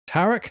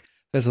Tarek,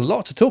 there's a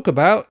lot to talk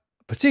about,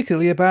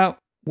 particularly about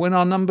when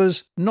our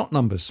numbers not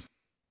numbers.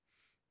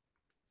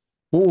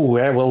 Oh,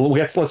 yeah. Well,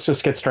 let's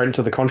just get straight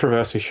into the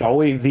controversy, shall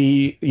we?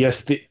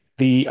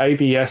 The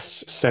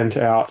ABS sent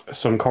out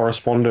some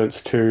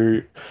correspondence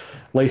to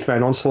Leith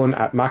Van Onselen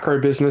at Macro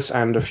Business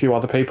and a few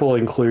other people,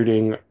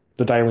 including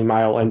the Daily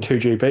Mail and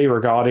 2GB,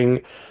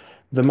 regarding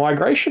the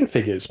migration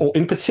figures, or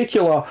in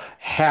particular,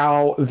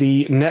 how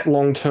the net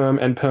long term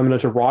and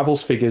permanent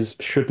arrivals figures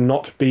should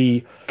not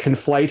be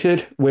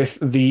conflated with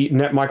the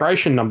net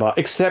migration number,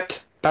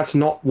 except that's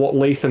not what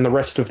Leith and the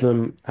rest of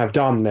them have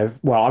done.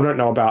 Well, I don't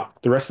know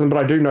about the rest of them,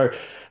 but I do know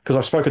because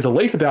I've spoken to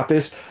Leith about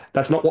this.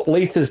 That's not what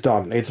Leith has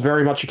done. It's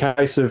very much a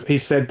case of he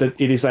said that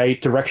it is a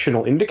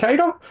directional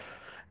indicator.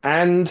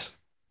 And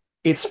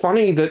it's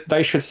funny that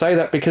they should say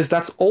that because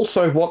that's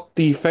also what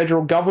the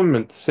federal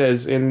government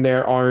says in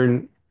their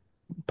own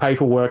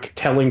paperwork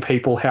telling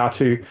people how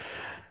to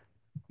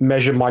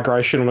measure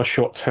migration on a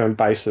short-term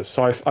basis.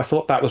 So I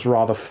thought that was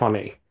rather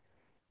funny.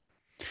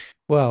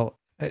 Well,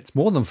 it's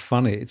more than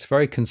funny, it's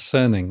very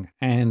concerning.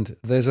 And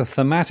there's a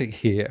thematic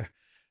here.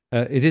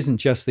 It isn't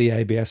just the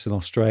ABS in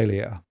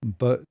Australia,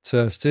 but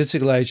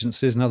statistical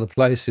agencies in other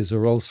places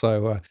are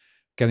also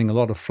getting a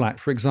lot of flack.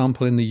 For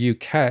example, in the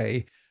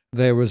UK,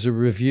 there was a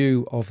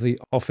review of the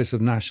Office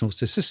of National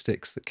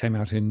Statistics that came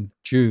out in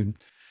June.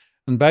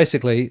 And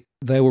basically,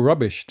 they were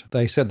rubbished.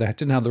 They said they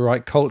didn't have the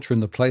right culture in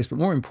the place, but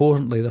more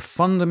importantly, the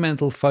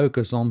fundamental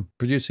focus on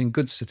producing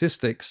good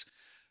statistics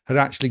had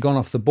actually gone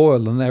off the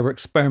boil, and they were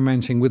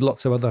experimenting with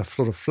lots of other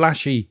sort of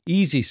flashy,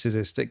 easy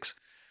statistics.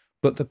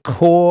 But the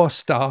core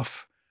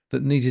stuff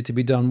that needed to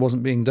be done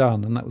wasn't being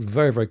done, and that was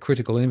very, very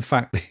critical. And in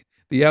fact,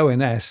 the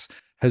ONS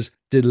has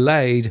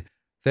delayed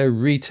their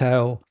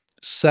retail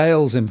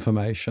sales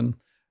information,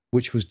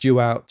 which was due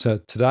out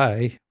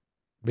today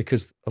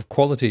because of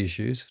quality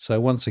issues. So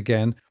once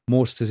again,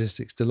 more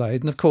statistics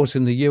delayed. And of course,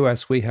 in the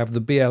US, we have the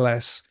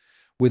BLS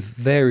with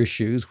their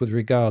issues with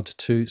regard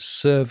to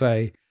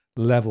survey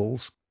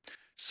levels.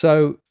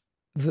 So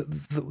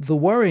the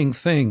worrying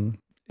thing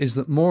is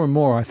that more and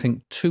more, I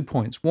think, 2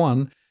 points.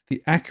 One,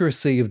 the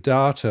accuracy of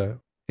data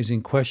is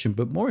in question,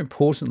 but more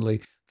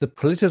importantly, the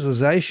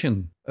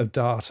politicization of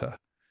data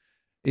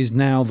is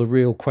now the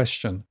real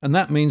question. And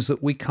that means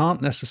that we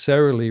can't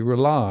necessarily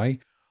rely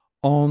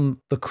on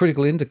the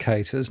critical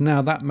indicators.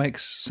 Now, that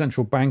makes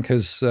central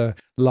bankers'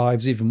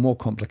 lives even more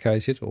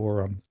complicated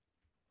or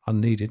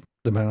unneeded,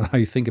 depending on how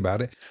you think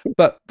about it.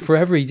 But for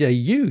everyday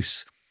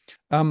use,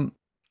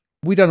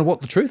 we don't know what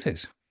the truth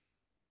is.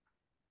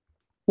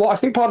 Well, I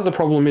think part of the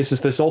problem is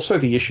there's also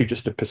the issue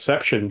just of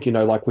perception,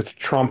 like with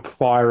Trump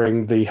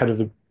firing the head of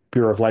the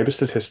Bureau of Labor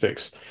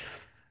Statistics,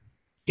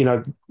 you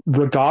know,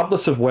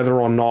 regardless of whether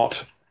or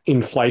not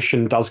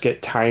inflation does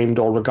get tamed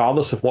or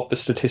regardless of what the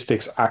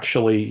statistics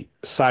actually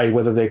say,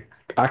 whether they're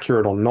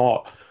accurate or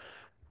not,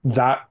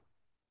 that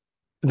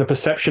the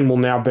perception will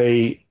now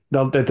be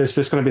there's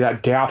just going to be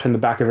that doubt in the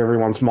back of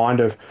everyone's mind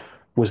of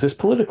was this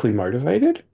politically motivated?